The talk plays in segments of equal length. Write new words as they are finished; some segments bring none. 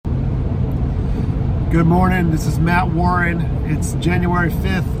Good morning, this is Matt Warren. It's January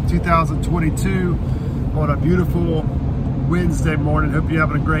 5th, 2022 on a beautiful Wednesday morning. Hope you're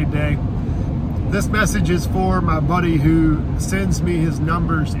having a great day. This message is for my buddy who sends me his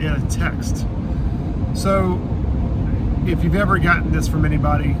numbers in a text. So if you've ever gotten this from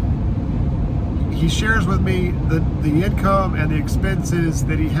anybody, he shares with me the income and the expenses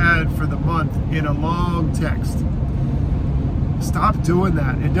that he had for the month in a long text. Stop doing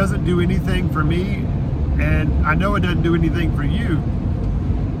that. It doesn't do anything for me, and I know it doesn't do anything for you.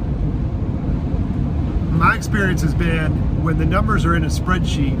 My experience has been when the numbers are in a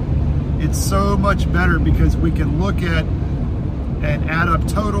spreadsheet, it's so much better because we can look at and add up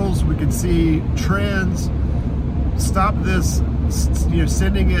totals. We can see trends. Stop this,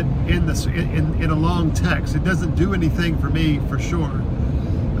 sending it in a long text. It doesn't do anything for me, for sure.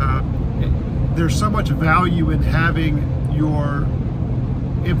 There's so much value in having your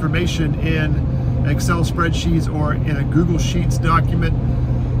information in Excel spreadsheets or in a Google Sheets document.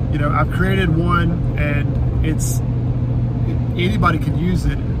 I've created one, and anybody can use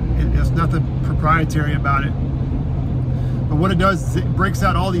it. There's nothing proprietary about it. But what it does is it breaks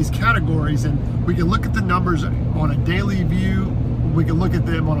out all these categories, and we can look at the numbers on a daily view. We can look at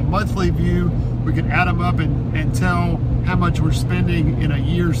them on a monthly view. We can add them up and tell how much we're spending in a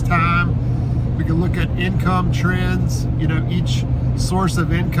year's time. We can look at income trends. Each source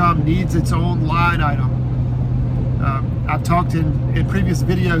of income needs its own line item. I've talked in previous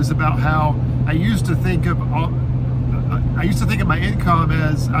videos about how I used to think of my income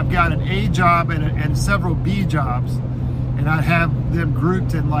as I've got an A job and several B jobs, and I have them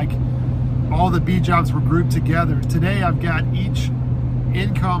grouped, and like all the B jobs were grouped together. Today I've got each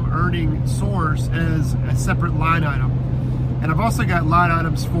income earning source as a separate line item, and I've also got line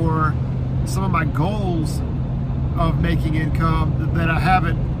items for some of my goals of making income that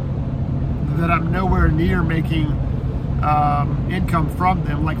I'm nowhere near making income from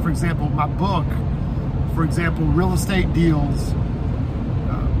them. Like, for example, my book, for example, real estate deals.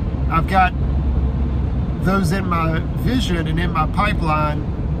 I've got those in my vision and in my pipeline,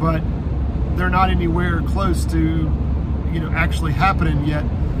 but they're not anywhere close to, actually happening yet.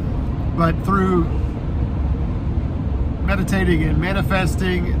 But through meditating and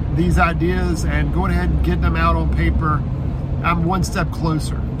manifesting these ideas and going ahead and getting them out on paper, I'm one step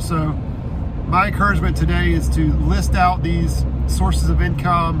closer. So my encouragement today is to list out these sources of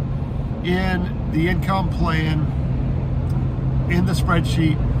income in the income plan in the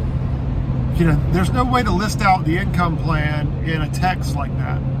spreadsheet. There's no way to list out the income plan in a text like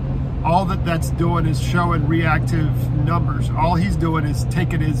that. All that's doing is showing reactive numbers. All he's doing is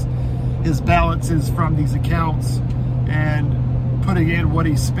taking his balances from these accounts and putting in what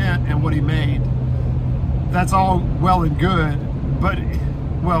he spent and what he made. That's all well and good, but,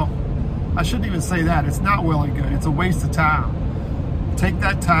 well, I shouldn't even say that. It's not well and good. It's a waste of time. Take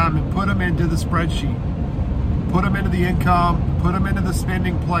that time and put them into the spreadsheet. Put them into the income, put them into the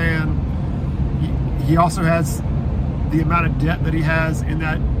spending plan. He also has the amount of debt that he has in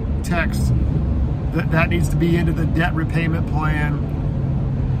that text. That needs to be into the debt repayment plan.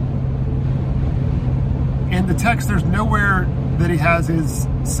 In the text, there's nowhere that he has his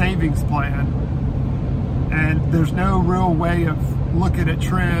savings plan, and there's no real way of looking at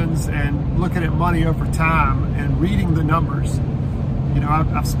trends and looking at money over time and reading the numbers.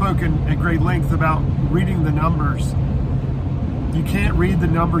 I've spoken at great length about reading the numbers. You can't read the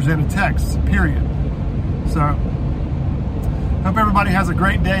numbers in a text, period. So, hope everybody has a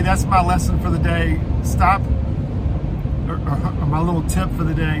great day. That's my lesson for the day. Or my little tip for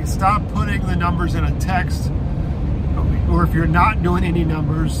the day. Stop putting the numbers in a text. Or if you're not doing any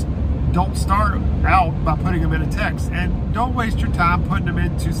numbers, don't start out by putting them in a text. And don't waste your time putting them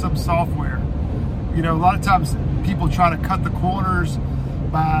into some software. A lot of times people try to cut the corners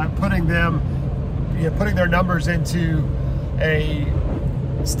by putting their numbers into a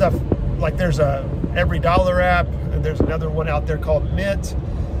stuff like there's a Every Dollar app, and there's another one out there called Mint.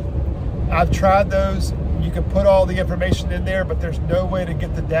 I've tried those. You can put all the information in there, but there's no way to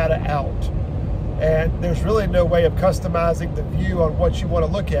get the data out. And there's really no way of customizing the view on what you want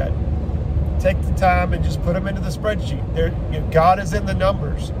to look at. Take the time and just put them into the spreadsheet. God is in the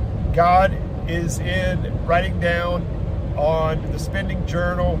numbers. God is in writing down on the spending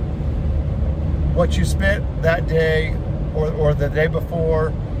journal what you spent that day or the day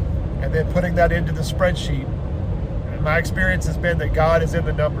before, and then putting that into the spreadsheet. And my experience has been that God is in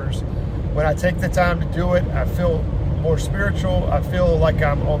the numbers. When I take the time to do it, I feel more spiritual. I feel like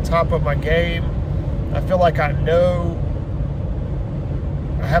I'm on top of my game. I feel like I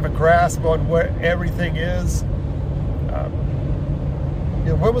have a grasp on what everything is.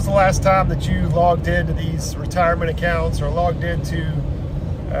 when was the last time that you logged into these retirement accounts or logged into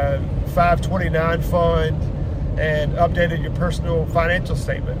 529 fund and updated your personal financial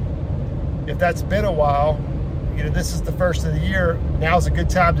statement? If that's been a while, this is the first of the year. Now's a good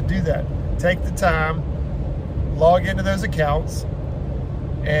time to do that. Take the time, log into those accounts,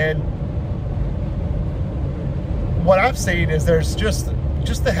 and what I've seen is there's just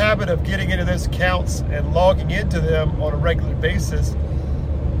the habit of getting into those accounts and logging into them on a regular basis.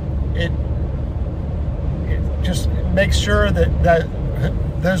 It just makes sure that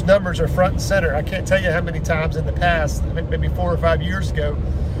those numbers are front and center. I can't tell you how many times in the past, maybe 4 or 5 years ago,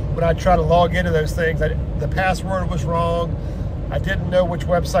 when I try to log into those things, the password was wrong. I didn't know which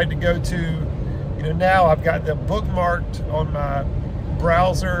website to go to. Now I've got them bookmarked on my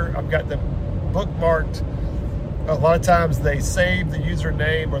browser. I've got them bookmarked. A lot of times they save the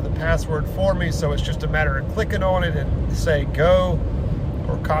username or the password for me, so it's just a matter of clicking on it and say go,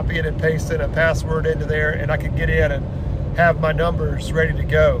 or copy it and paste in a password into there, and I can get in and have my numbers ready to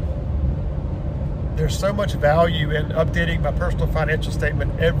go. There's so much value in updating my personal financial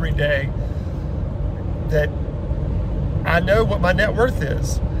statement every day that I know what my net worth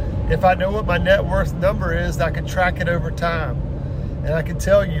is. If I know what my net worth number is, I can track it over time. And I can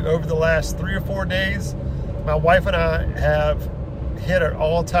tell you, over the last 3 or 4 days, my wife and I have hit an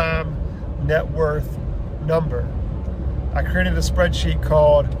all-time net worth number. I created a spreadsheet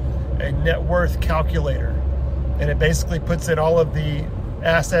called a net worth calculator, and it basically puts in all of the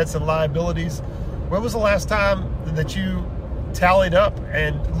assets and liabilities. When was the last time that you tallied up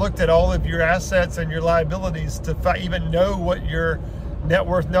and looked at all of your assets and your liabilities to even know what your net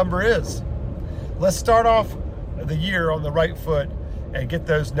worth number is? Let's start off the year on the right foot and get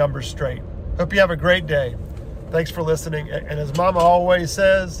those numbers straight. Hope you have a great day. Thanks for listening. And as Mama always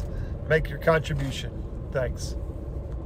says, make your contribution. Thanks.